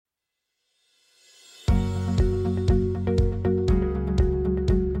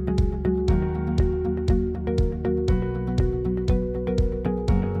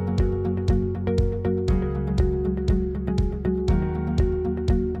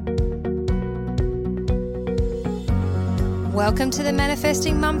Welcome to the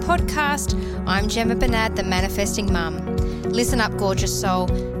Manifesting Mum podcast. I'm Gemma Bernard, the Manifesting Mum. Listen up, gorgeous soul.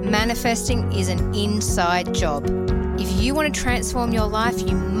 Manifesting is an inside job. If you want to transform your life,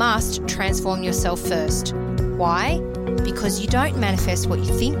 you must transform yourself first. Why? Because you don't manifest what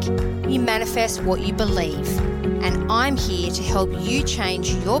you think, you manifest what you believe. And I'm here to help you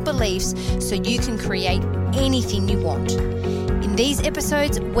change your beliefs so you can create anything you want. In these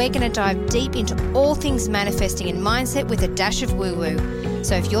episodes, we're going to dive deep into all things manifesting and mindset with a dash of woo-woo.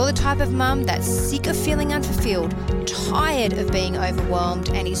 So if you're the type of mum that's sick of feeling unfulfilled, tired of being overwhelmed,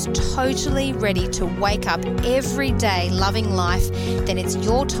 and is totally ready to wake up every day loving life, then it's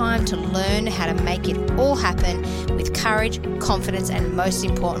your time to learn how to make it all happen with courage, confidence, and most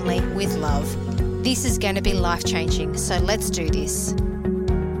importantly, with love. This is going to be life-changing, so let's do this.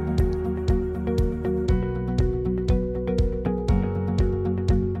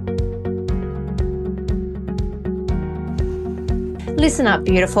 Listen up,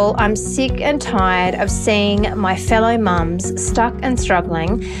 beautiful. I'm sick and tired of seeing my fellow mums stuck and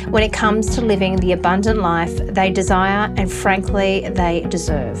struggling when it comes to living the abundant life they desire and frankly they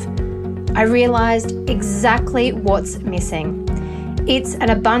deserve. I realised exactly what's missing. It's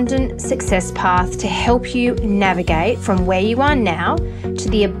an abundant success path to help you navigate from where you are now to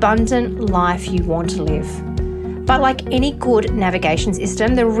the abundant life you want to live. But like any good navigation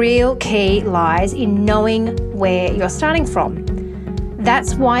system, the real key lies in knowing where you're starting from.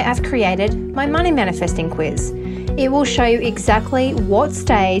 That's why I've created my Money Manifesting Quiz. It will show you exactly what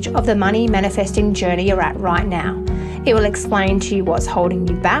stage of the money manifesting journey you're at right now. It will explain to you what's holding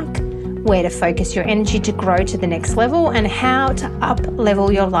you back, where to focus your energy to grow to the next level, and how to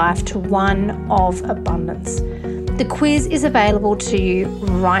up-level your life to one of abundance. The quiz is available to you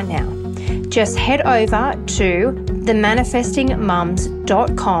right now. Just head over to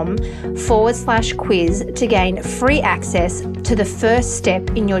themanifestingmums.com/quiz to gain free access to the first step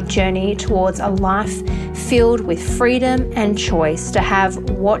in your journey towards a life filled with freedom and choice to have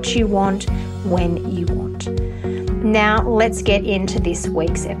what you want when you want. Now let's get into this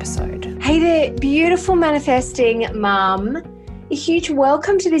week's episode. Hey there, beautiful manifesting mum. A huge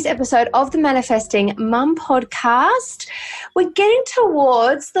welcome to this episode of the Manifesting Mum podcast. We're getting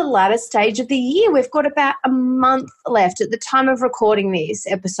towards the latter stage of the year. We've got about a month left. At the time of recording this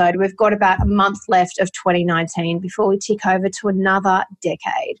episode, we've got about a month left of 2019 before we tick over to another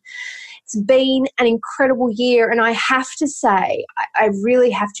decade. It's been an incredible year, and I have to say, I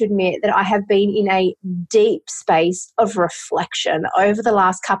really have to admit that I have been in a deep space of reflection over the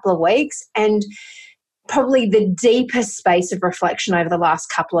last couple of weeks, and probably the deepest space of reflection over the last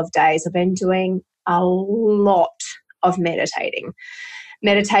couple of days. I've been doing a lot of meditating.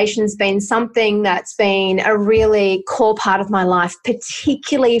 Meditation's been something that's been a really core part of my life,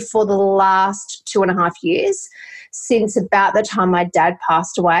 particularly for the last 2.5 years, since about the time my dad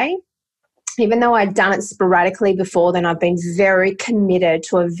passed away. Even though I'd done it sporadically before then, I've been very committed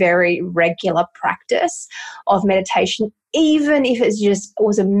to a very regular practice of meditation, even if it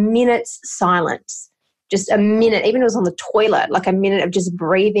was a minute's silence. Just a minute, even if it was on the toilet, like a minute of just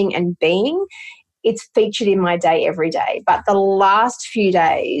breathing and being, it's featured in my day every day. But the last few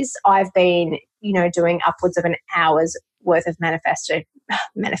days, I've been, doing upwards of an hour's worth of meditation,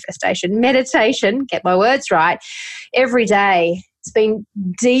 get my words right, every day. It's been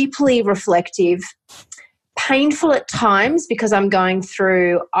deeply reflective, painful at times because I'm going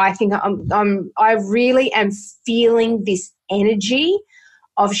through, I really am feeling this energy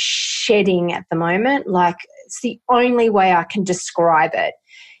of shedding at the moment. Like, it's the only way I can describe it.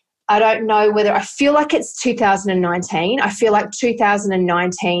 I don't know whether, I feel like it's 2019. I feel like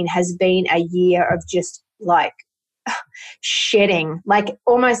 2019 has been a year of just like shedding, like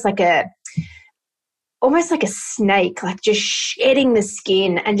almost like a snake, like just shedding the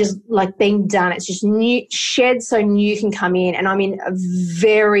skin and just like being done. It's just new, shed so new can come in. And I'm in a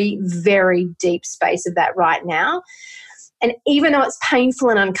very, very deep space of that right now. And even though it's painful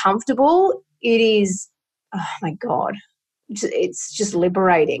and uncomfortable, it is, oh my God, it's just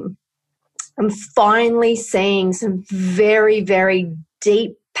liberating. I'm finally seeing some very, very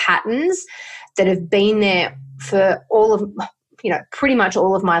deep patterns that have been there for pretty much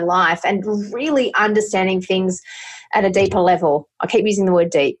all of my life, and really understanding things at a deeper level. I keep using the word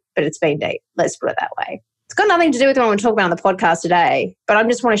deep, but it's been deep. Let's put it that way. It's got nothing to do with what I want to talk about on the podcast today, but I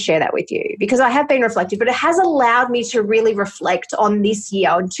just want to share that with you because I have been reflective, but it has allowed me to really reflect on this year,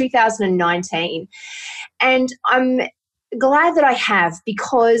 on 2019. And I'm glad that I have,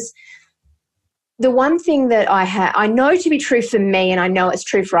 because the one thing that I know to be true for me, and I know it's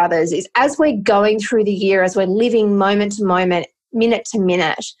true for others, is as we're going through the year, as we're living moment to moment, minute to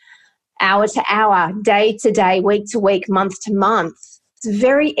minute, hour to hour, day to day, week to week, month to month, it's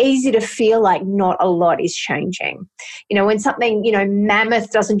very easy to feel like not a lot is changing. When something,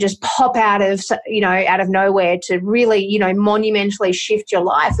 mammoth doesn't just pop out of nowhere to really, monumentally shift your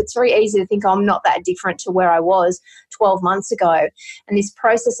life, it's very easy to think, oh, I'm not that different to where I was 12 months ago. And this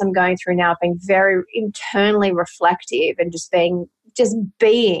process I'm going through now, being very internally reflective and just being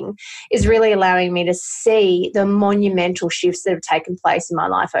is really allowing me to see the monumental shifts that have taken place in my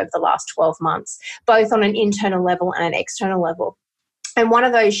life over the last 12 months, both on an internal level and an external level. And one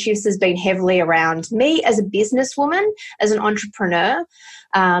of those shifts has been heavily around me as a businesswoman, as an entrepreneur.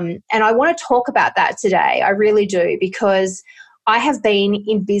 And I want to talk about that today. I really do, because I have been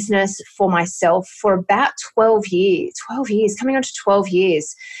in business for myself for about 12 years, coming on to 12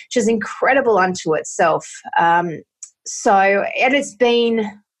 years, which is incredible unto itself. And it's been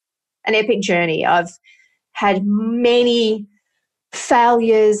an epic journey. I've had many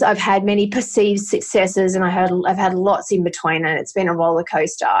failures, I've had many perceived successes, and I've had lots in between, and it's been a roller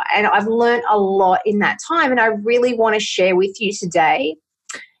coaster. And I've learned a lot in that time, and I really want to share with you today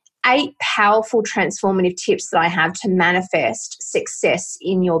 8 powerful transformative tips that I have to manifest success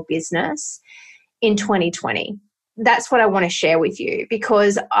in your business in 2020. That's what I want to share with you,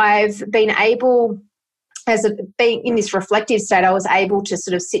 because I've been able, being in this reflective state, I was able to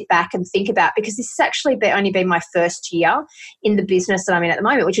sort of sit back and think about, because this has actually only been my first year in the business that I'm in at the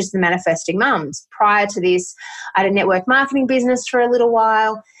moment, which is the Manifesting Mums. Prior to this, I had a network marketing business for a little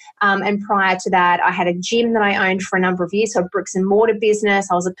while. And prior to that, I had a gym that I owned for a number of years, so a bricks and mortar business.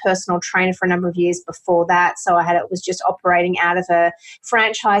 I was a personal trainer for a number of years before that, so it was just operating out of a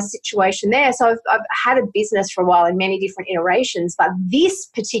franchise situation there. So I've had a business for a while in many different iterations, but this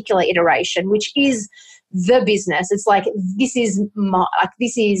particular iteration, which is the business, it's like this is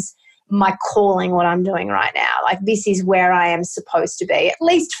my calling, what I'm doing right now. Like, this is where I am supposed to be, at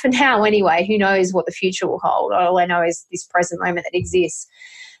least for now anyway. Who knows what the future will hold? All I know is this present moment that exists.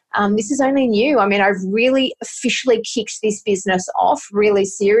 This is only new. I mean, I've really officially kicked this business off really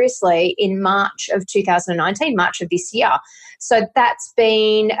seriously in March of 2019, March of this year. So that's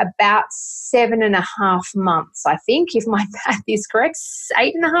been about 7.5 months, I think, if my math is correct,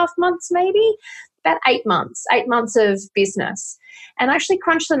 8.5 months maybe, about 8 months of business. And I actually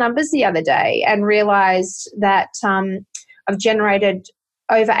crunched the numbers the other day and realized that I've generated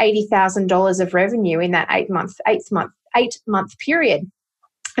over $80,000 of revenue in that 8 month period.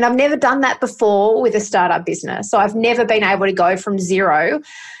 And I've never done that before with a startup business. So I've never been able to go from zero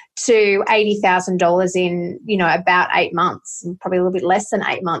to $80,000 in, about 8 months, probably a little bit less than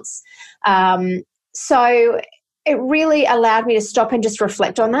 8 months. So it really allowed me to stop and just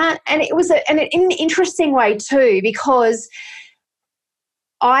reflect on that. And it was in an interesting way too, because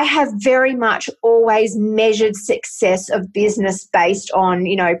I have very much always measured success of business based on,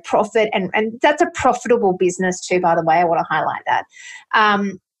 profit, and that's a profitable business too, by the way. I want to highlight that.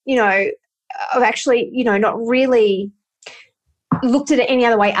 I've actually, not really looked at it any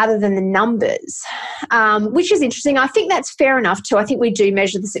other way other than the numbers, which is interesting. I think that's fair enough too. I think we do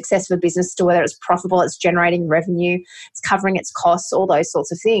measure the success of a business to whether it's profitable, it's generating revenue, it's covering its costs, all those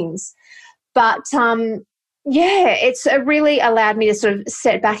sorts of things. But it's really allowed me to sort of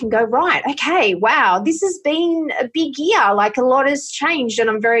set back and go, right, okay, wow, this has been a big year. Like, a lot has changed, and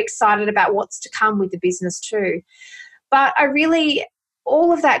I'm very excited about what's to come with the business too. But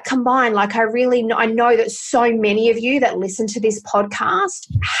all of that combined, I know that so many of you that listen to this podcast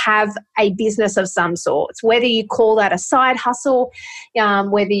have a business of some sort, whether you call that a side hustle,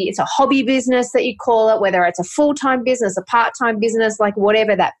 whether it's a hobby business that you call it, whether it's a full-time business, a part-time business, like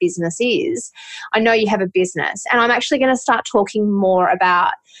whatever that business is. I know you have a business, and I'm actually going to start talking more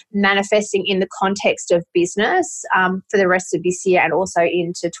about manifesting in the context of business for the rest of this year and also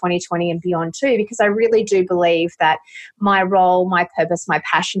into 2020 and beyond too, because I really do believe that my role, my purpose, my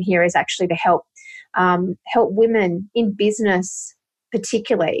passion here is actually to help women in business,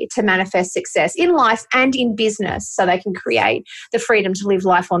 particularly, to manifest success in life and in business so they can create the freedom to live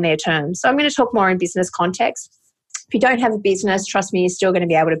life on their terms. So I'm going to talk more in business context. If you don't have a business, trust me, you're still going to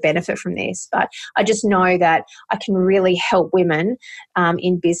be able to benefit from this. But I just know that I can really help women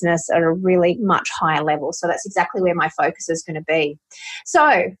in business at a really much higher level. So that's exactly where my focus is going to be.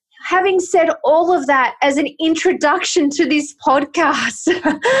 So having said all of that as an introduction to this podcast,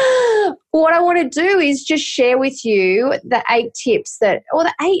 what I want to do is just share with you the 8 tips or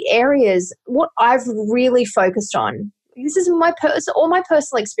the 8 areas, what I've really focused on. This is all my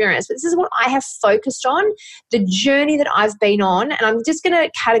personal experience, but this is what I have focused on, the journey that I've been on. And I'm just going to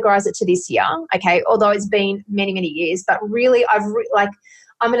categorize it to this year, okay, although it's been many, many years. But really,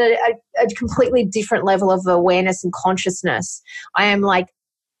 I'm at a completely different level of awareness and consciousness. I am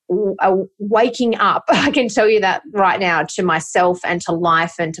waking up. I can tell you that right now, to myself and to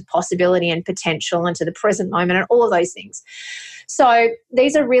life and to possibility and potential and to the present moment and all of those things. So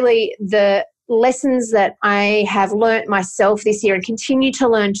these are really the lessons that I have learnt myself this year and continue to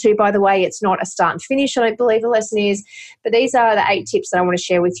learn too. By the way, it's not a start and finish, I don't believe the lesson is, but these are the 8 tips that I want to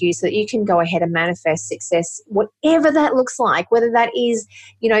share with you so that you can go ahead and manifest success, whatever that looks like, whether that is,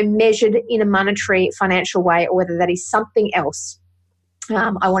 measured in a monetary, financial way, or whether that is something else.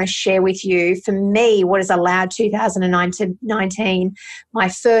 I want to share with you, for me, what has allowed 2019, my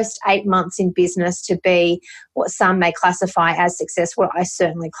first 8 months in business, to be what some may classify as success. What I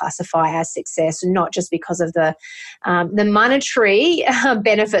certainly classify as success, not just because of the monetary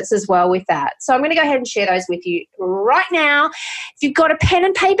benefits as well with that. So I'm going to go ahead and share those with you right now. If you've got a pen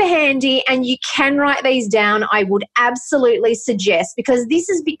and paper handy and you can write these down, I would absolutely suggest, because this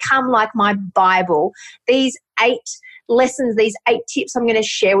has become like my Bible. These 8 lessons, these 8 tips I'm going to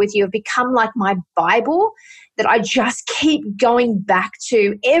share with you have become like my Bible that I just keep going back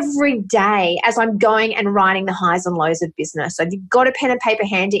to every day as I'm going and writing the highs and lows of business. So if you've got a pen and paper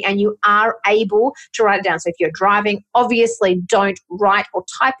handy and you are able to write it down. So if you're driving, obviously don't write or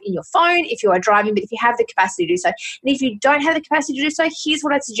type in your phone if you are driving, but if you have the capacity to do so. And if you don't have the capacity to do so, here's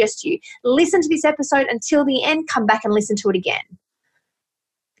what I'd suggest to you. Listen to this episode until the end, come back and listen to it again.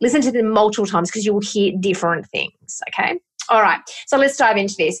 Listen to them multiple times because you will hear different things, okay? All right, so let's dive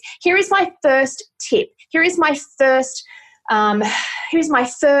into this. Here is my first tip. Here's my first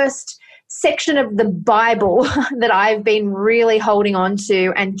section of the Bible that I've been really holding on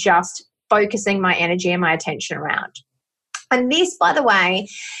to and just focusing my energy and my attention around. And this, by the way,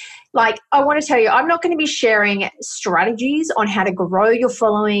 I want to tell you, I'm not going to be sharing strategies on how to grow your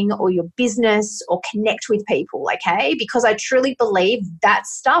following or your business or connect with people, okay? Because I truly believe that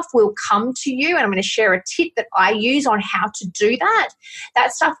stuff will come to you, and I'm going to share a tip that I use on how to do that.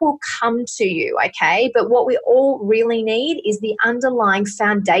 That stuff will come to you, okay? But what we all really need is the underlying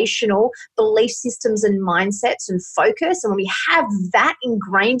foundational belief systems and mindsets and focus. And when we have that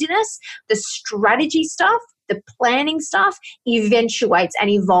ingrained in us, the strategy stuff, the planning stuff eventuates and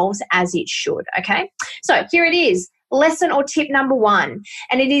evolves as it should, okay? So here it is, lesson or tip number 1.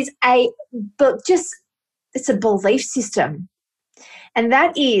 And it is it's a belief system. And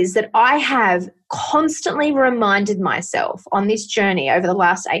that is that I have constantly reminded myself on this journey over the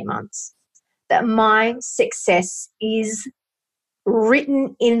last 8 months that my success is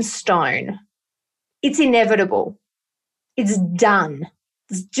written in stone. It's inevitable. It's done.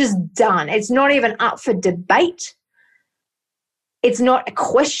 It's just done. It's not even up for debate. It's not a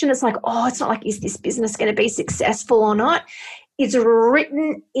question. It's like, it's not like, is this business going to be successful or not? It's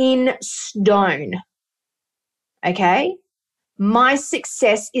written in stone. Okay? My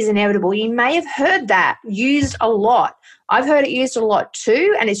success is inevitable. You may have heard that used a lot. I've heard it used a lot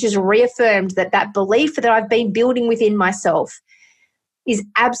too, and it's just reaffirmed that belief that I've been building within myself is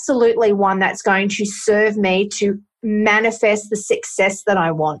absolutely one that's going to serve me to manifest the success that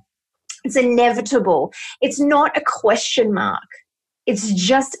I want. It's inevitable. It's not a question mark. It's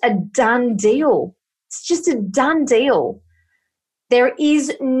just a done deal. It's just a done deal. There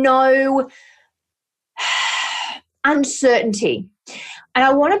is no uncertainty. And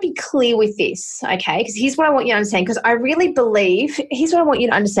I want to be clear with this, okay? Because here's what I want you to understand, because I really believe, here's what I want you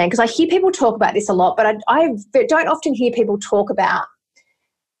to understand, because I hear people talk about this a lot, but I don't often hear people talk about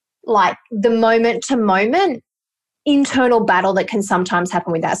like the moment to moment internal battle that can sometimes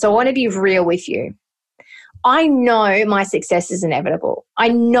happen with that. So I want to be real with you. I know my success is inevitable. I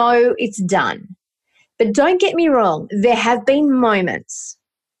know it's done. But don't get me wrong, there have been moments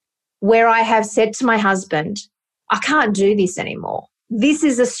where I have said to my husband, I can't do this anymore. This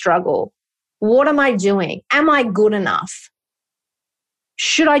is a struggle. What am I doing? Am I good enough?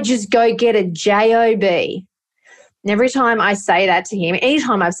 Should I just go get a job? And every time I say that to him,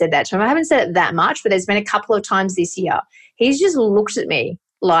 anytime I've said that to him, I haven't said it that much, but there's been a couple of times this year, he's just looked at me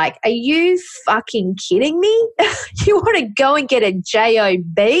like, are you fucking kidding me? You want to go and get a job?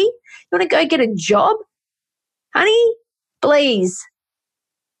 You want to go get a job? Honey, please.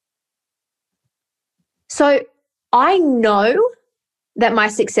 So I know that my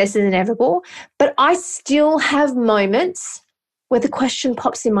success is inevitable, but I still have moments where the question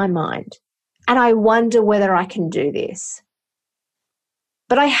pops in my mind. And I wonder whether I can do this.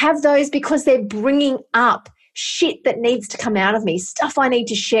 But I have those because they're bringing up shit that needs to come out of me, stuff I need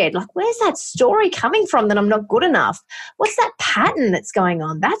to shed. Like, where's that story coming from that I'm not good enough? What's that pattern that's going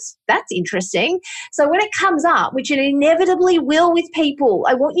on? That's interesting. So when it comes up, which it inevitably will with people,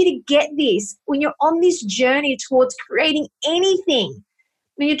 I want you to get this. When you're on this journey towards creating anything,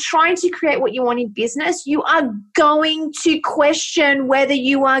 when you're trying to create what you want in business, you are going to question whether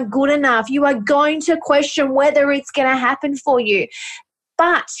you are good enough. You are going to question whether it's going to happen for you.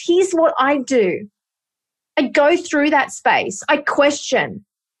 But here's what I do. I go through that space. I question.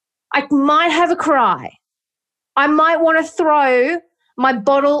 I might have a cry. I might want to throw my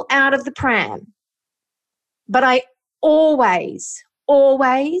bottle out of the pram. But I always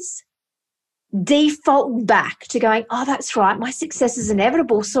default back to going, oh, that's right, my success is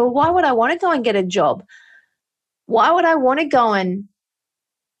inevitable. So why would I want to go and get a job? Why would I want to go and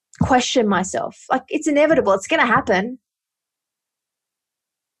question myself? Like, it's inevitable. It's going to happen.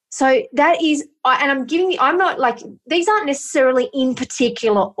 So that is, and I'm not like, these aren't necessarily in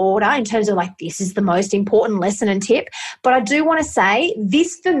particular order in terms of like, this is the most important lesson and tip. But I do want to say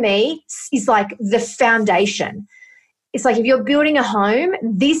this for me is like the foundation. It's like if you're building a home,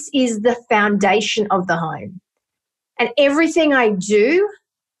 this is the foundation of the home. And everything I do,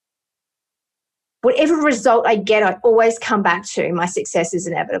 whatever result I get, I always come back to my success is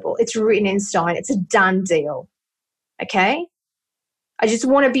inevitable. It's written in stone. It's a done deal. Okay? I just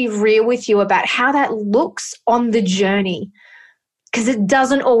want to be real with you about how that looks on the journey, because it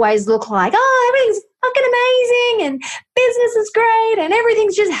doesn't always look like, oh, everything's fucking amazing and business is great and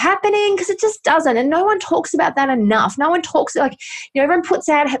everything's just happening, because it just doesn't. And no one talks about that enough. No one talks like, everyone puts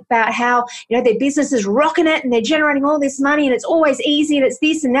out about how, their business is rocking it and they're generating all this money and it's always easy and it's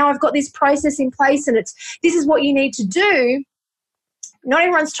this and now I've got this process in place and this is what you need to do. Not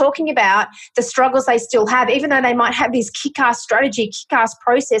everyone's talking about the struggles they still have, even though they might have this kick-ass strategy, kick-ass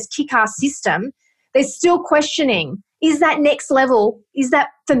process, kick-ass system. They're still questioning, is that next level, is that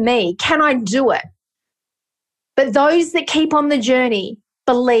for me? Can I do it? But those that keep on the journey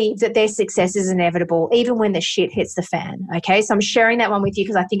believe that their success is inevitable, even when the shit hits the fan, okay? So I'm sharing that one with you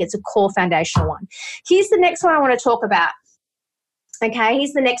because I think it's a core foundational one. Here's the next one I want to talk about, okay?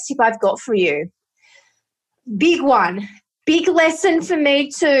 Here's the next tip I've got for you. Big one. Big lesson for me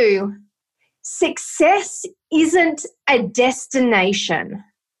too. Success isn't a destination.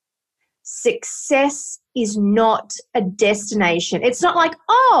 Success is not a destination. It's not like,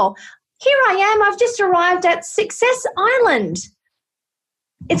 oh, here I am, I've just arrived at Success Island.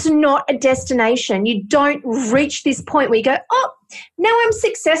 It's not a destination. You don't reach this point where you go, oh, now I'm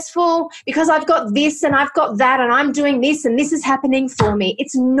successful because I've got this and I've got that and I'm doing this and this is happening for me.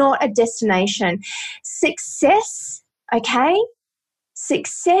 It's not a destination. Success, okay?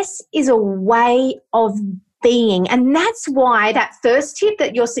 Success is a way of being. And that's why that first tip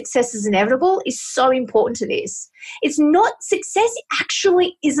that your success is inevitable is so important to this. It's not, success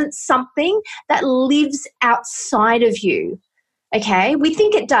actually isn't something that lives outside of you. Okay, we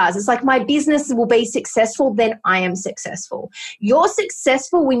think it does. It's like my business will be successful, then I am successful. You're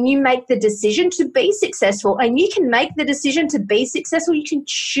successful when you make the decision to be successful, and you can make the decision to be successful. You can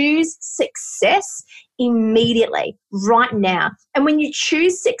choose success immediately, right now. And when you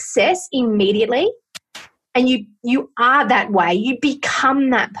choose success immediately and you are that way, you become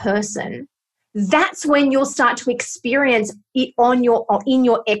that person, that's when you'll start to experience it in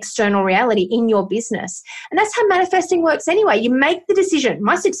your external reality, in your business. And that's how manifesting works anyway. You make the decision.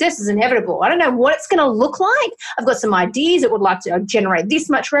 My success is inevitable. I don't know what it's going to look like. I've got some ideas. It would like to generate this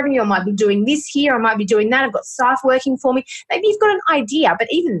much revenue. I might be doing this here. I might be doing that. I've got staff working for me. Maybe you've got an idea, but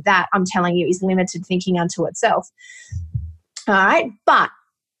even that, I'm telling you, is limited thinking unto itself. All right. But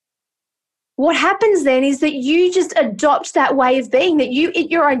what happens then is that you just adopt that way of being, that you,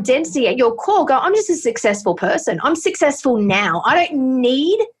 your identity at your core, go, I'm just a successful person. I'm successful now. I don't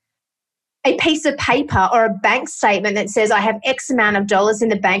need a piece of paper or a bank statement that says I have X amount of dollars in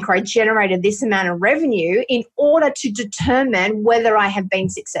the bank or I generated this amount of revenue in order to determine whether I have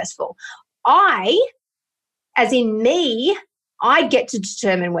been successful. I, as in me, I get to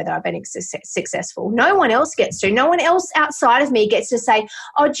determine whether I've been successful. No one else gets to. No one else outside of me gets to say,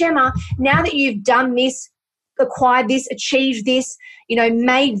 oh, Gemma, now that you've done this, acquired this, achieved this,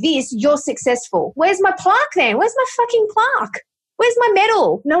 made this, you're successful. Where's my plaque then? Where's my fucking plaque? Where's my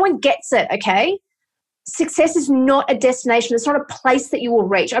medal? No one gets it, okay? Success is not a destination. It's not a place that you will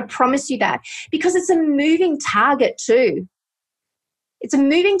reach. I promise you that, because it's a moving target too. It's a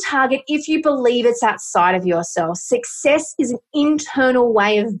moving target if you believe it's outside of yourself. Success is an internal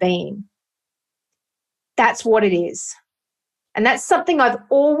way of being. That's what it is. And that's something I've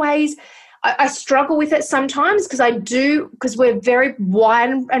always, I struggle with it sometimes because we're very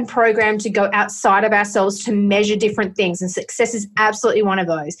wired and programmed to go outside of ourselves to measure different things. And success is absolutely one of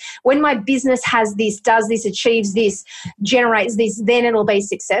those. When my business has this, does this, achieves this, generates this, then it'll be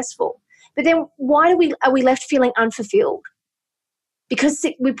successful. But then why are we left feeling unfulfilled? because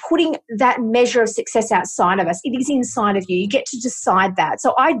we're putting that measure of success outside of us. It is inside of you. You get to decide that.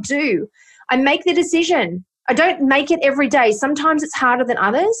 So I make the decision. I don't make it every day. Sometimes it's harder than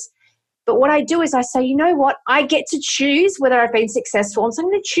others. But what I do is I say, you know what? I get to choose whether I've been successful. And so I'm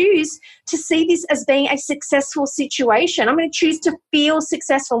going to choose to see this as being a successful situation. I'm going to choose to feel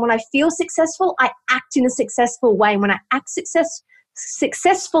successful. When I feel successful, I act in a successful way. And when I act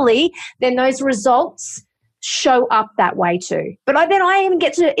successfully, then those results show up that way too. But then I even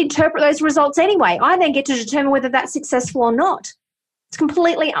get to interpret those results anyway. I then get to determine whether that's successful or not. It's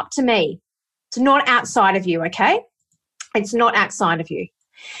completely up to me. It's not outside of you, okay? It's not outside of you.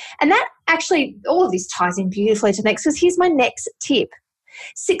 And that actually, all of this ties in beautifully to next, because here's my next tip.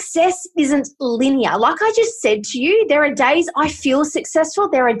 Success isn't linear. Like I just said to you, there are days I feel successful,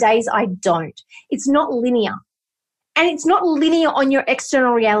 there are days I don't. It's not linear. And it's not linear on your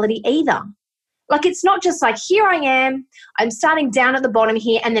external reality either. Like it's not just like, here I am, I'm starting down at the bottom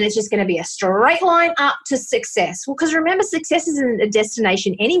here, and then it's just going to be a straight line up to success. Well, because remember, success isn't a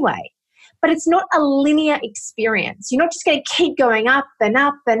destination anyway. But it's not a linear experience. You're not just going to keep going up and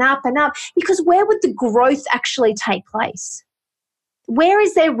up and up and up, because where would the growth actually take place? Where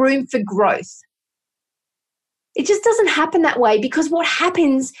is there room for growth? It just doesn't happen that way, because what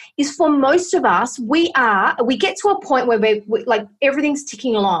happens is, for most of us, we get to a point where we're like everything's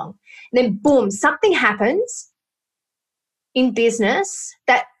ticking along. And then boom, something happens in business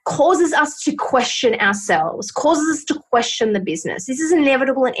that causes us to question ourselves, causes us to question the business. This is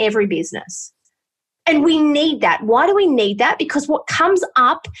inevitable in every business. And we need that. Why do we need that? Because what comes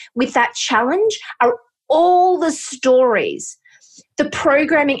up with that challenge are all the stories, the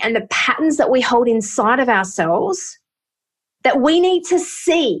programming and the patterns that we hold inside of ourselves that we need to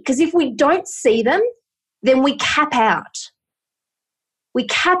see. Because if we don't see them, then we cap out. We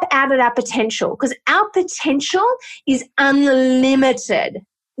cap out at our potential, because our potential is unlimited.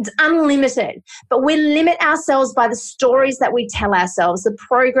 It's unlimited, but we limit ourselves by the stories that we tell ourselves, the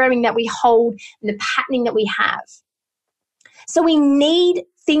programming that we hold, and the patterning that we have. So we need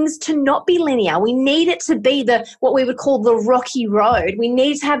things to not be linear. We need it to be what we would call the rocky road. We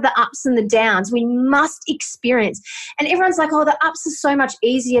need to have the ups and the downs. We must experience. And everyone's like, oh, the ups are so much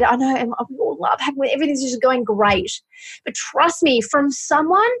easier. I know, and I love having everything's just going great. But trust me, from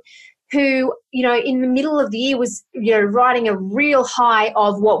someone who, in the middle of the year was, riding a real high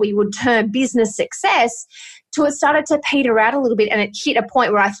of what we would term business success, to it started to peter out a little bit, and it hit a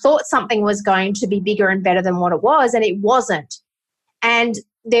point where I thought something was going to be bigger and better than what it was, and it wasn't. And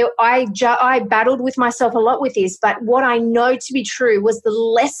I battled with myself a lot with this, but what I know to be true was the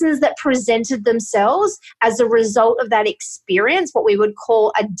lessons that presented themselves as a result of that experience, what we would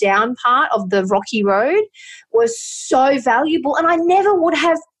call a down part of the rocky road, was so valuable. And I never would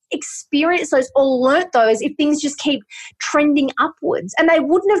have experienced those or learnt those if things just keep trending upwards. And they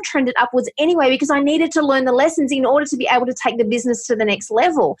wouldn't have trended upwards anyway, because I needed to learn the lessons in order to be able to take the business to the next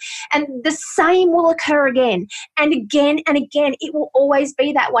level. And the same will occur again and again and again. It will always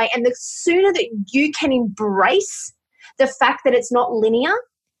be that way. And the sooner that you can embrace the fact that it's not linear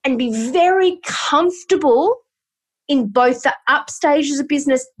and be very comfortable in both the up stages of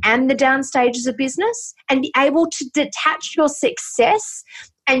business and the down stages of business, and be able to detach your success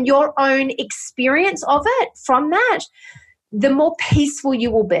and your own experience of it from that, the more peaceful you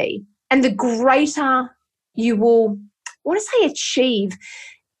will be, and the greater you will, I want to say achieve,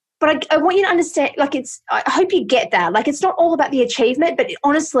 but I want you to understand, I hope you get that. Like, it's not all about the achievement, but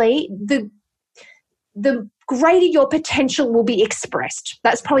honestly, the greater your potential will be expressed.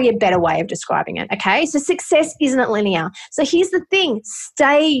 That's probably a better way of describing it, okay? So success isn't linear. So here's the thing,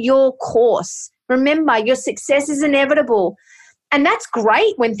 stay your course. Remember, your success is inevitable. And that's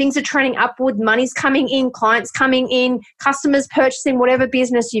great when things are trending upward, money's coming in, clients coming in, customers purchasing whatever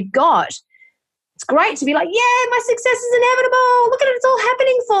business you've got. It's great to be like, yeah, my success is inevitable. Look at it, it's all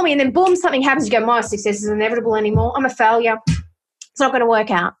happening for me. And then boom, something happens. You go, my success is inevitable anymore. I'm a failure. It's not going to work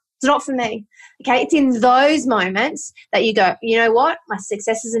out. It's not for me. Okay, it's in those moments that you go, you know what? My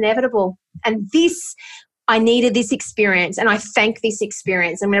success is inevitable. And I needed this experience, and I thank this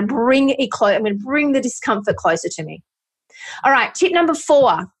experience. I'm going to bring it close. I'm going to bring the discomfort closer to me. All right, tip number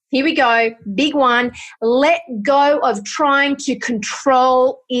 4. Here we go. Big one. Let go of trying to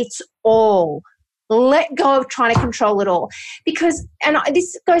control it all. Let go of trying to control it all. Because, and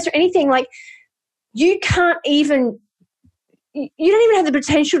this goes for anything, like you don't even have the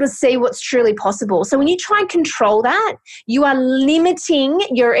potential to see what's truly possible. So when you try and control that, you are limiting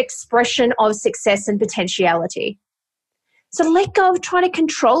your expression of success and potentiality. So let go of trying to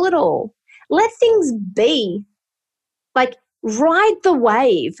control it all. Let things be. Like, ride the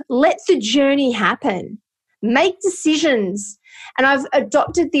wave. Let the journey happen. Make decisions. And I've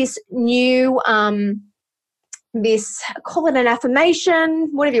adopted this new, call it an affirmation,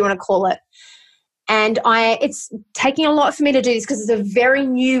 whatever you want to call it. And it's taking a lot for me to do this because it's a very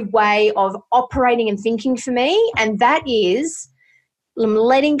new way of operating and thinking for me. And that is, I'm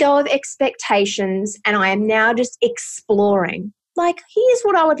letting go of expectations and I am now just exploring. Like, here's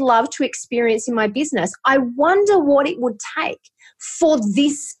what I would love to experience in my business. I wonder what it would take for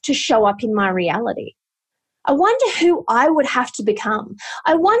this to show up in my reality. I wonder who I would have to become.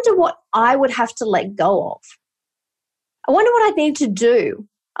 I wonder what I would have to let go of. I wonder what I need to do.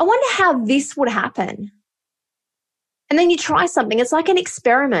 I wonder how this would happen. And then you try something. It's like an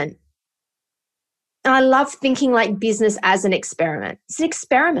experiment. And I love thinking like business as an experiment. It's an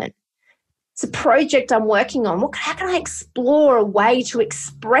experiment. It's a project I'm working on. How can I explore a way to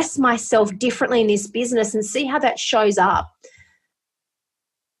express myself differently in this business and see how that shows up?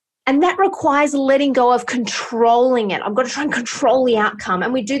 And that requires letting go of controlling it. I've got to try and control the outcome.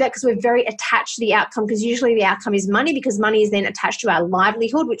 And we do that because we're very attached to the outcome, because usually the outcome is money, because money is then attached to our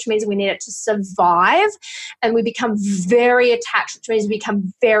livelihood, which means we need it to survive. And we become very attached, which means we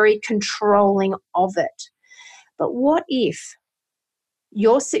become very controlling of it. But what if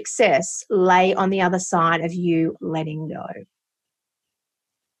your success lay on the other side of you letting go?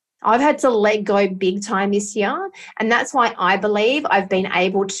 I've had to let go big time this year, and that's why I believe I've been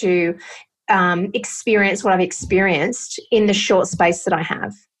able to experience what I've experienced in the short space that I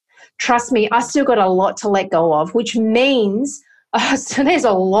have. Trust me, I still got a lot to let go of, which means so there's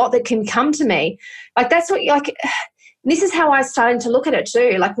a lot that can come to me. This is how I started to look at it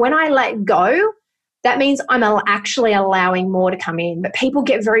too. Like, when I let go, that means I'm actually allowing more to come in. But people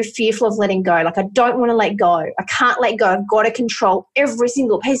get very fearful of letting go. Like, I don't want to let go. I can't let go. I've got to control every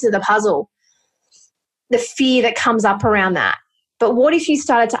single piece of the puzzle. The fear that comes up around that. But what if you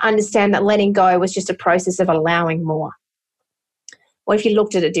started to understand that letting go was just a process of allowing more? What if you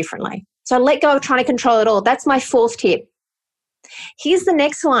looked at it differently? So let go of trying to control it all. That's my fourth tip. Here's the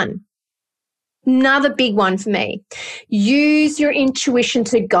next one. Another big one for me. Use your intuition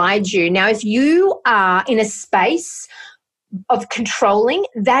to guide you. Now, if you are in a space of controlling,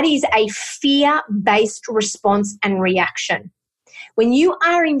 that is a fear-based response and reaction. When you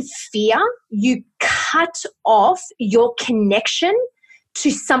are in fear, you cut off your connection to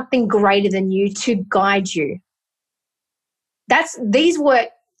something greater than you to guide you. These work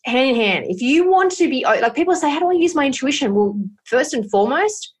hand in hand. If you want to be, like, people say, how do I use my intuition? Well, first and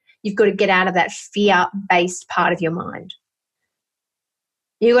foremost, you've got to get out of that fear-based part of your mind.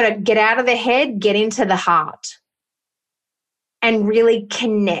 You've got to get out of the head, get into the heart, and really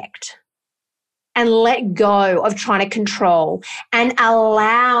connect and let go of trying to control and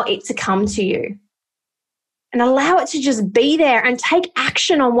allow it to come to you and allow it to just be there and take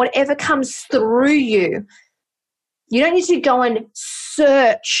action on whatever comes through you. You don't need to go and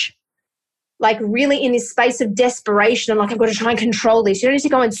search, like, really in this space of desperation. I'm like, I've got to try and control this. You don't need to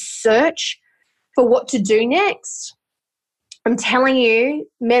go and search for what to do next. I'm telling you,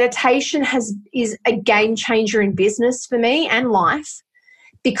 meditation is a game changer in business for me and life,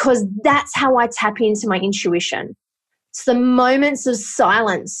 because that's how I tap into my intuition. It's the moments of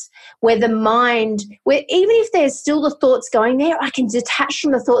silence where the mind, where even if there's still the thoughts going there, I can detach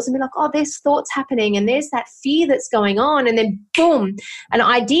from the thoughts and be like, oh, there's thoughts happening and there's that fear that's going on. And then boom, an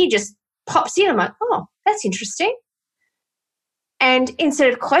idea just pops in. I'm like, oh, that's interesting. And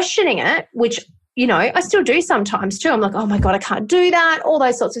instead of questioning it, which, you know, I still do sometimes too. I'm like, oh my God, I can't do that. All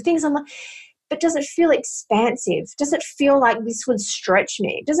those sorts of things. I'm like, but does it feel expansive? Does it feel like this would stretch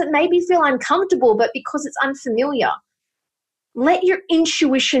me? Does it maybe feel uncomfortable, but because it's unfamiliar? Let your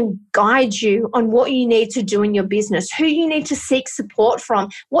intuition guide you on what you need to do in your business, who you need to seek support from,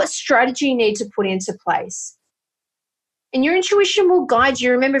 what strategy you need to put into place. And your intuition will guide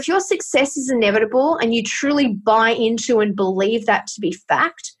you. Remember, if your success is inevitable and you truly buy into and believe that to be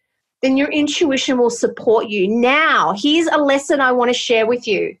fact, then your intuition will support you. Now, here's a lesson I want to share with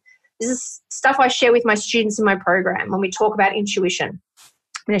you. This is stuff I share with my students in my program when we talk about intuition.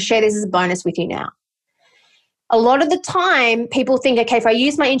 I'm going to share this as a bonus with you now. A lot of the time, people think, okay, if I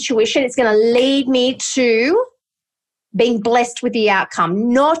use my intuition, it's going to lead me to being blessed with the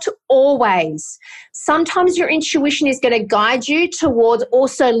outcome. Not always. Sometimes your intuition is going to guide you towards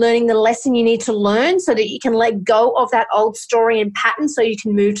also learning the lesson you need to learn so that you can let go of that old story and pattern so you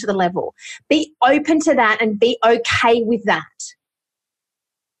can move to the level. Be open to that and be okay with that.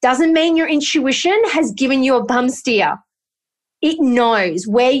 Doesn't mean your intuition has given you a bum steer. It knows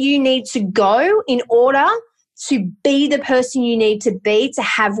where you need to go in order to be the person you need to be, to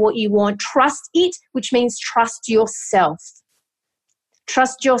have what you want. Trust it, which means trust yourself.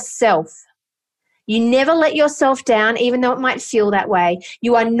 Trust yourself. You never let yourself down, even though it might feel that way.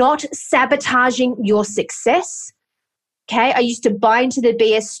 You are not sabotaging your success. Okay, I used to buy into the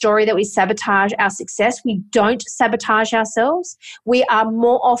BS story that we sabotage our success. We don't sabotage ourselves. We are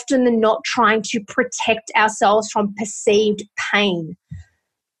more often than not trying to protect ourselves from perceived pain.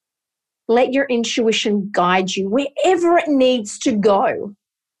 Let your intuition guide you wherever it needs to go.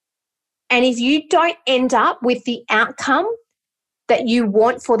 And if you don't end up with the outcome that you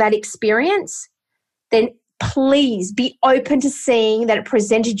want for that experience, then please be open to seeing that it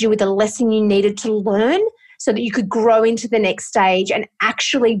presented you with a lesson you needed to learn so that you could grow into the next stage and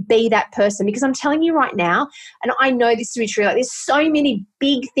actually be that person. Because I'm telling you right now, and I know this to be true, like there's so many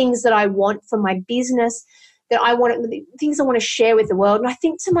big things that I want for my business, that I want, things I want to share with the world. And I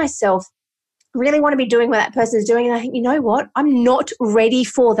think to myself, I really want to be doing what that person is doing. And I think, you know what? I'm not ready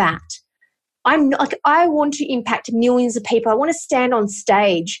for that. I'm not, like, I want to impact millions of people. I want to stand on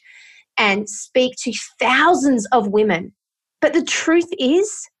stage and speak to thousands of women. But the truth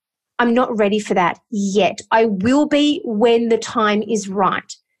is, I'm not ready for that yet. I will be when the time is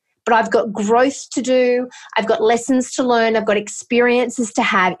right. But I've got growth to do. I've got lessons to learn. I've got experiences to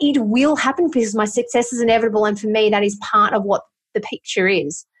have. It will happen because my success is inevitable. And for me, that is part of what the picture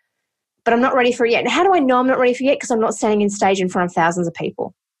is. But I'm not ready for it yet. And how do I know I'm not ready for it yet? Because I'm not standing in stage in front of thousands of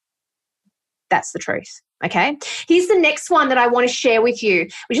people. That's the truth. Okay. Here's the next one that I want to share with you,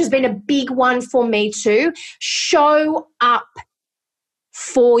 which has been a big one for me too. Show up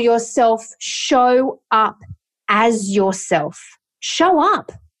for yourself. Show up as yourself. Show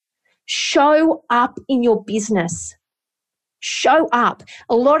up. Show up in your business. Show up.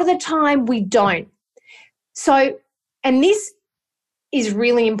 A lot of the time we don't. So, and this is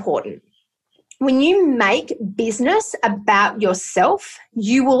really important. When you make business about yourself,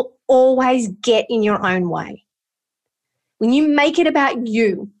 you will always get in your own way. When you make it about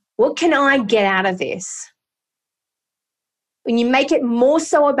you, what can I get out of this? When you make it more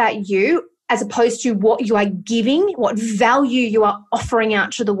so about you as opposed to what you are giving, what value you are offering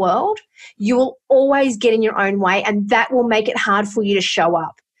out to the world, you will always get in your own way, and that will make it hard for you to show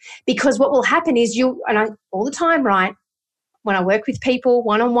up. Because what will happen is all the time, right? When I work with people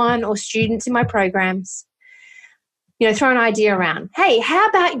one-on-one or students in my programs, throw an idea around. Hey, how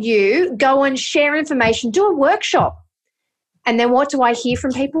about you go and share information, do a workshop? And then what do I hear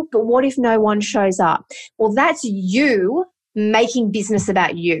from people? But what if no one shows up? Well, that's you making business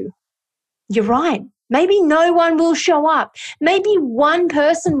about you. You're right. Maybe no one will show up. Maybe one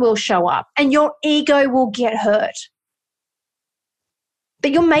person will show up and your ego will get hurt.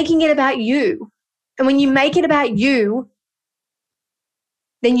 But you're making it about you. And when you make it about you,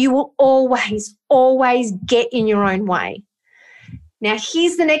 then you will always, always get in your own way. Now,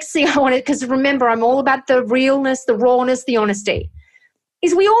 here's the next thing I wanted, because remember, I'm all about the realness, the rawness, the honesty,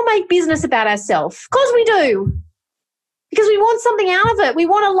 is we all make business about ourselves. Of course we do. Because we want something out of it. We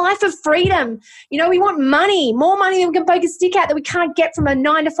want a life of freedom. We want money, more money than we can poke a stick at that we can't get from a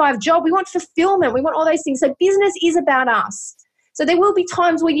 9-to-5 job. We want fulfillment. We want all those things. So business is about us. So there will be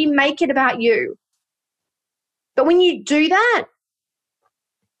times where you make it about you. But when you do that,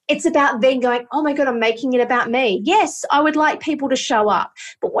 it's about then going, oh my God, I'm making it about me. Yes, I would like people to show up.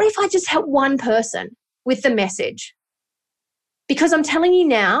 But what if I just help one person with the message? Because I'm telling you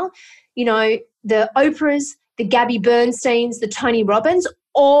now, the Oprahs, the Gabby Bernsteins, the Tony Robbins,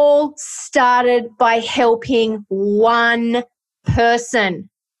 all started by helping one person.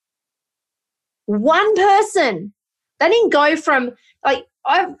 One person. They didn't go from,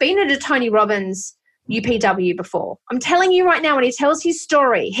 I've been at a Tony Robbins UPW before. I'm telling you right now, when he tells his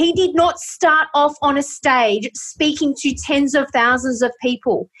story, he did not start off on a stage speaking to tens of thousands of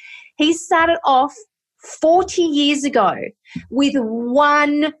people. He started off 40 years ago with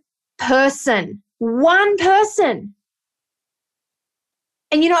one person. One person.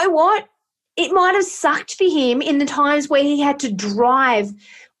 And you know what? It might have sucked for him in the times where he had to drive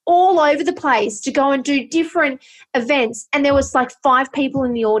all over the place to go and do different events, and there was 5 people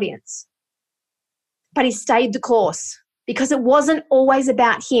in the audience. But he stayed the course because it wasn't always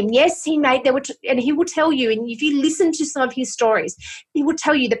about him. Yes, and he will tell you, and if you listen to some of his stories, he will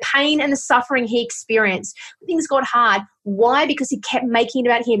tell you the pain and the suffering he experienced. Things got hard. Why? Because he kept making it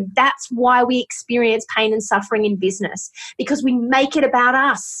about him. That's why we experience pain and suffering in business, because we make it about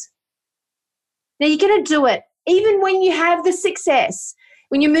us. Now, you're going to do it even when you have the success.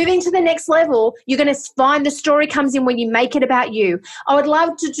 When you're moving to the next level, you're going to find the story comes in when you make it about you. I would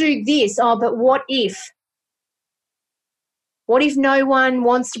love to do this. Oh, but what if? What if no one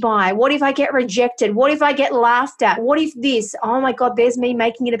wants to buy? What if I get rejected? What if I get laughed at? What if this? Oh my God, there's me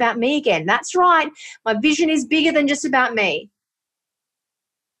making it about me again. That's right. My vision is bigger than just about me.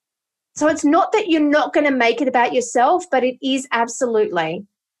 So it's not that you're not going to make it about yourself, but it is absolutely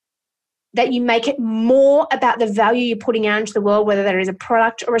that you make it more about the value you're putting out into the world, whether that is a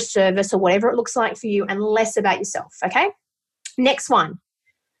product or a service or whatever it looks like for you, and less about yourself, okay? Next one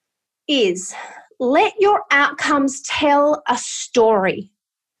is let your outcomes tell a story.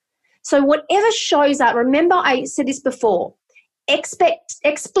 So whatever shows up, remember I said this before,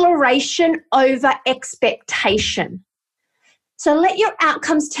 exploration over expectation. So let your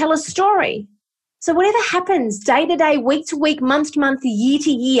outcomes tell a story. So whatever happens day to day, week to week, month to month, year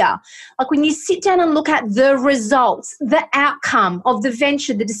to year, like when you sit down and look at the results, the outcome of the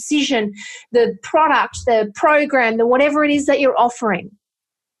venture, the decision, the product, the program, the whatever it is that you're offering.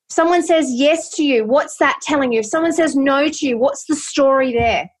 If someone says yes to you, what's that telling you? If someone says no to you, what's the story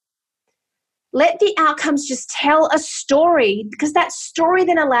there? Let the outcomes just tell a story, because that story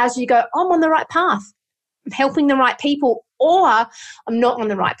then allows you to go, oh, I'm on the right path. I'm helping the right people, or I'm not on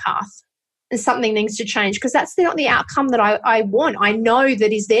the right path and something needs to change, because that's not the outcome that I want. I know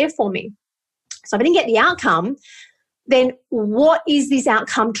that is there for me. So if I didn't get the outcome, then what is this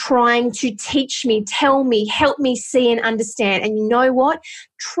outcome trying to teach me, tell me, help me see and understand? And you know what?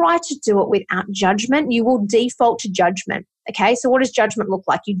 Try to do it without judgment. You will default to judgment. Okay, so what does judgment look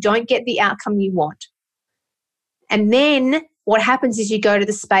like? You don't get the outcome you want. And then what happens is you go to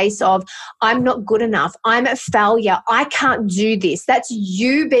the space of, I'm not good enough. I'm a failure. I can't do this. That's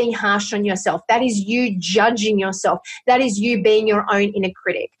you being harsh on yourself. That is you judging yourself. That is you being your own inner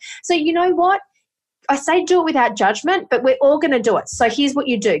critic. So you know what? I say do it without judgment, but we're all going to do it. So here's what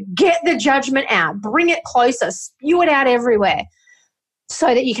you do. Get the judgment out. Bring it closer. Spew it out everywhere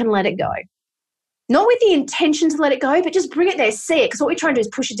so that you can let it go. Not with the intention to let it go, but just bring it there, see it. Because what we're trying to do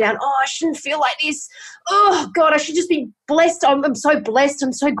is push it down. Oh, I shouldn't feel like this. Oh, God, I should just be blessed. I'm so blessed.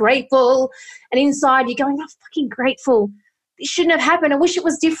 I'm so grateful. And inside you're going, I'm fucking grateful. This shouldn't have happened. I wish it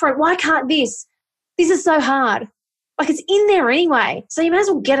was different. Why can't this? This is so hard. Like it's in there anyway. So you may as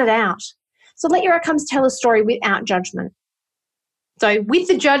well get it out. So let your outcomes tell a story without judgment. So with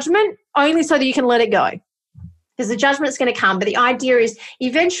the judgment, only so that you can let it go. Because the judgment's going to come. But the idea is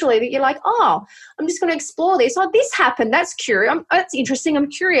eventually that you're like, oh, I'm just going to explore this. Oh, this happened. That's curious. That's interesting. I'm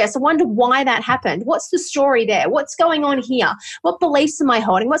curious. I wonder why that happened. What's the story there? What's going on here? What beliefs am I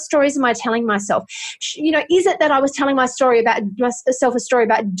holding? What stories am I telling myself? You know, is it that I was telling myself a story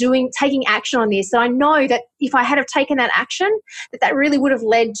about taking action on this? That I know that if I had have taken that action, that really would have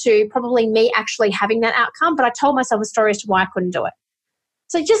led to probably me actually having that outcome. But I told myself a story as to why I couldn't do it.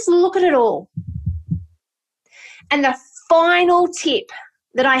 So just look at it all. And the final tip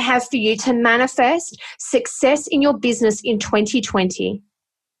that I have for you to manifest success in your business in 2020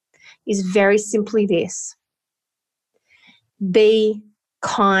 is very simply this. Be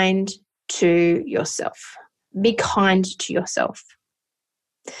kind to yourself. Be kind to yourself.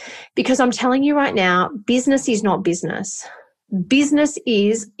 Because I'm telling you right now, business is not business. Business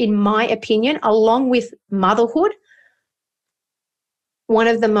is, in my opinion, along with motherhood, one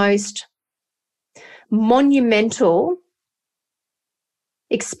of the most monumental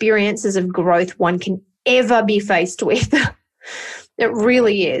experiences of growth one can ever be faced with. It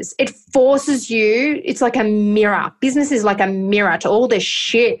really is. It forces you, it's like a mirror. Business is like a mirror to all the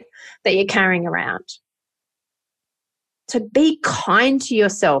shit that you're carrying around. So be kind to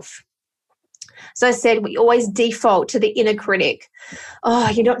yourself. As I said, we always default to the inner critic. Oh,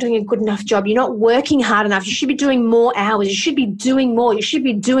 you're not doing a good enough job. You're not working hard enough. You should be doing more hours. You should be doing more. You should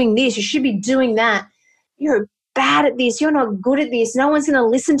be doing this. You should be doing that. You're bad at this. You're not good at this. No one's going to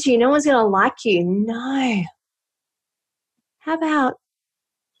listen to you. No one's going to like you. No. How about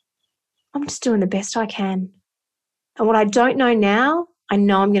I'm just doing the best I can. And what I don't know now, I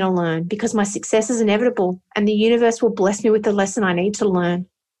know I'm going to learn, because my success is inevitable and the universe will bless me with the lesson I need to learn.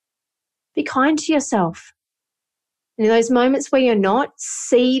 Be kind to yourself. And in those moments where you're not,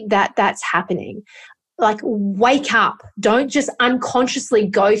 see that that's happening. Like, wake up. Don't just unconsciously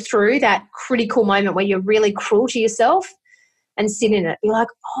go through that critical moment where you're really cruel to yourself and sit in it. Be like,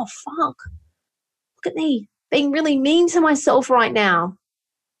 oh, fuck. Look at me being really mean to myself right now.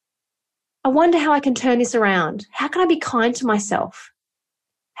 I wonder how I can turn this around. How can I be kind to myself?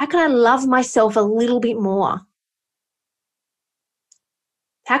 How can I love myself a little bit more?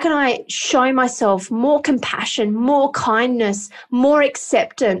 How can I show myself more compassion, more kindness, more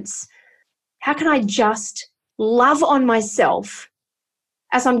acceptance? How can I just love on myself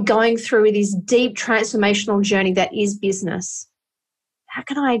as I'm going through this deep transformational journey that is business? How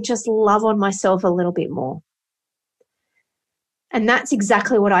can I just love on myself a little bit more? And that's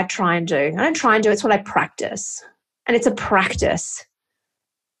exactly what I try and do. I don't try and do it, it's what I practice. And it's a practice.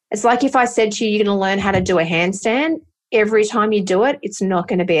 It's like if I said to you, you're going to learn how to do a handstand. every time you do it, it's not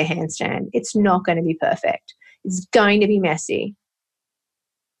going to be a handstand. It's not going to be perfect. It's going to be messy.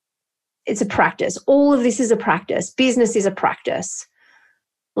 It's a practice. All of this is a practice. Business is a practice.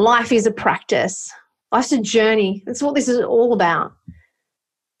 Life is a practice. Life's a journey. That's what this is all about.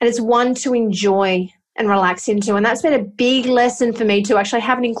 And it's one to enjoy and relax into. And that's been a big lesson for me too. Actually, I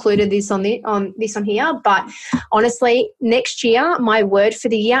haven't included this on here, but honestly, next year, my word for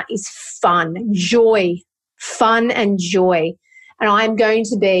the year is fun, joy, fun and joy. And I'm going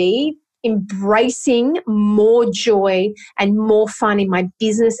to be embracing more joy and more fun in my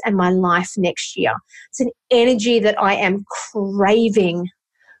business and my life next year. It's an energy that I am craving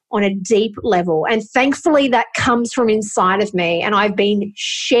on a deep level. And thankfully that comes from inside of me. And I've been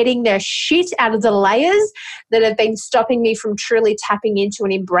shedding the shit out of the layers that have been stopping me from truly tapping into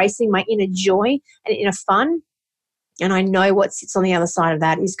and embracing my inner joy and inner fun. And I know what sits on the other side of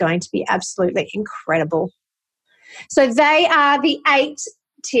that is going to be absolutely incredible. So they are the 8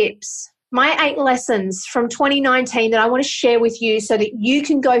 tips, my 8 lessons from 2019 that I want to share with you so that you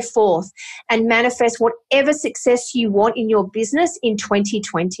can go forth and manifest whatever success you want in your business in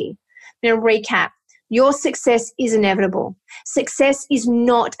 2020. Now, recap. Your success is inevitable. Success is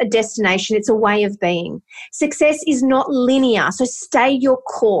not a destination. It's a way of being. Success is not linear, so stay your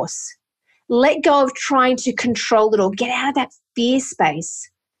course. Let go of trying to control it all. Get out of that fear space.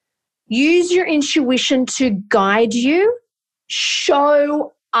 Use your intuition to guide you.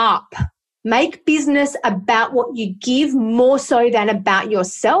 Show up. Make business about what you give more so than about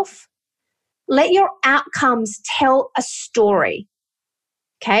yourself. Let your outcomes tell a story.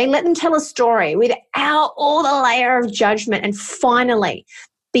 Okay, let them tell a story without all the layer of judgment. And finally,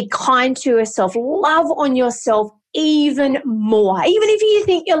 be kind to yourself. Love on yourself even more. Even if you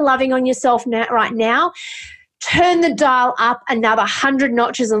think you're loving on yourself right now, turn the dial up another 100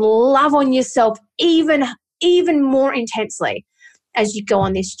 notches and love on yourself even more intensely as you go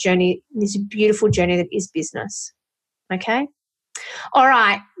on this journey, this beautiful journey that is business. Okay? All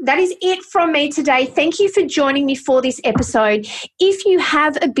right, that is it from me today. Thank you for joining me for this episode. If you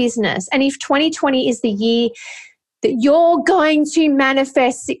have a business and if 2020 is the year that you're going to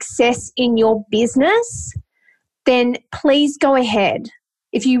manifest success in your business, then please go ahead.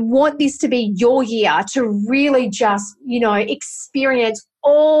 If you want this to be your year to really just, experience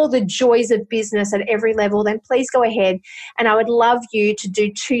all the joys of business at every level, then please go ahead. And I would love you to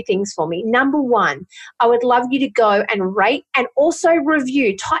do 2 things for me. Number 1, I would love you to go and rate and also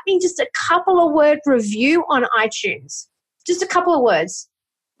review. Type in just a couple of word review on iTunes. Just a couple of words.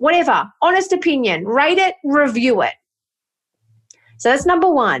 Whatever. Honest opinion. Rate it, review it. So that's number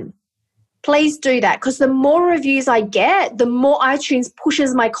 1. Please do that, because the more reviews I get, the more iTunes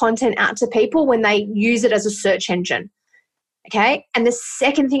pushes my content out to people when they use it as a search engine. Okay? And the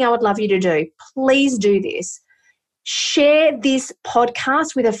second thing I would love you to do, please do this. Share this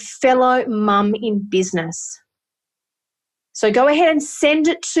podcast with a fellow mum in business. So go ahead and send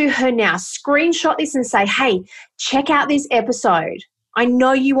it to her now. Screenshot this and say, hey, check out this episode. I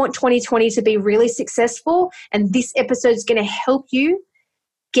know you want 2020 to be really successful, and this episode is going to help you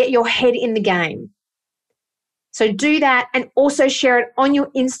get your head in the game. So do that, and also share it on your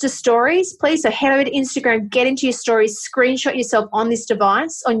Insta stories, please. So head over to Instagram, get into your stories, screenshot yourself on this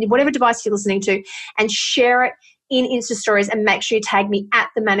device, on whatever device you're listening to, and share it in Insta stories, and make sure you tag me at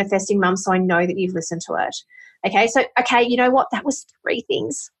The Manifesting Mum so I know that you've listened to it. Okay, you know what? That was 3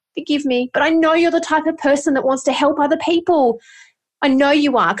 things. Forgive me, but I know you're the type of person that wants to help other people. I know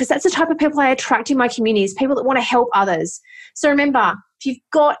you are, because that's the type of people I attract in my communities, people that want to help others. So remember, if you've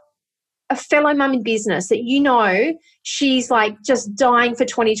got a fellow mum in business that you know she's like just dying for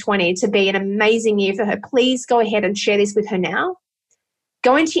 2020 to be an amazing year for her, please go ahead and share this with her now.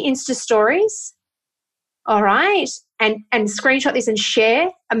 Go into your Insta stories, all right, and screenshot this and share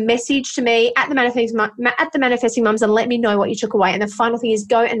a message to me at the Manifesting Mums and let me know what you took away. And the final thing is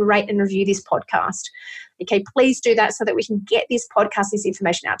go and rate and review this podcast. Okay, please do that so that we can get this podcast, this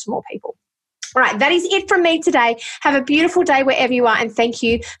information out to more people. All right, that is it from me today. Have a beautiful day wherever you are, and thank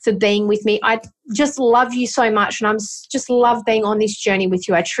you for being with me. I just love you so much, and I'm just love being on this journey with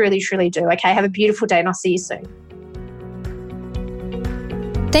you. I truly, truly do. Okay, have a beautiful day, and I'll see you soon.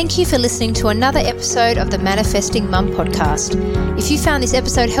 Thank you for listening to another episode of the Manifesting Mum podcast. If you found this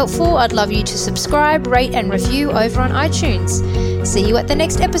episode helpful, I'd love you to subscribe, rate, and review over on iTunes. See you at the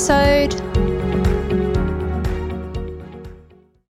next episode.